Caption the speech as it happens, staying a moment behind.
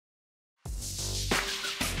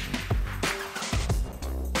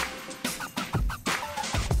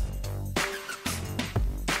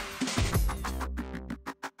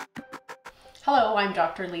Hello, I'm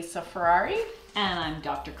Dr. Lisa Ferrari. And I'm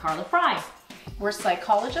Dr. Carla Fry. We're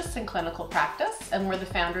psychologists in clinical practice, and we're the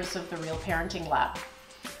founders of the Real Parenting Lab.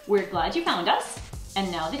 We're glad you found us. And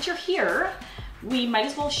now that you're here, we might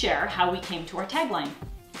as well share how we came to our tagline.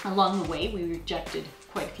 Along the way, we rejected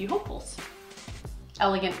quite a few hopefuls.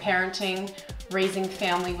 Elegant parenting, raising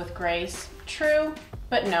family with grace. True,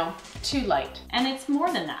 but no, too light. And it's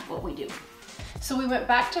more than that, what we do. So we went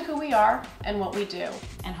back to who we are and what we do.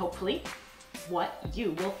 And hopefully, what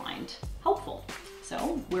you will find helpful.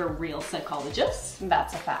 So we're real psychologists.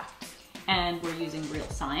 That's a fact. And we're using real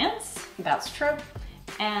science. That's true.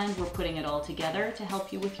 And we're putting it all together to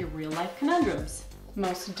help you with your real life conundrums.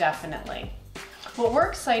 Most definitely. What we're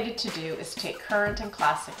excited to do is take current and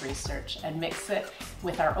classic research and mix it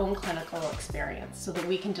with our own clinical experience so that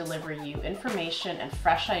we can deliver you information and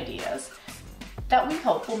fresh ideas that we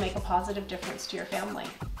hope will make a positive difference to your family.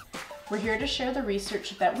 We're here to share the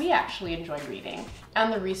research that we actually enjoy reading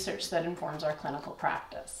and the research that informs our clinical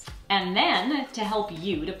practice. And then to help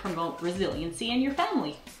you to promote resiliency in your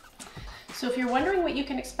family. So if you're wondering what you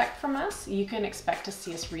can expect from us, you can expect to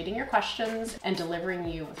see us reading your questions and delivering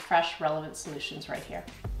you with fresh, relevant solutions right here.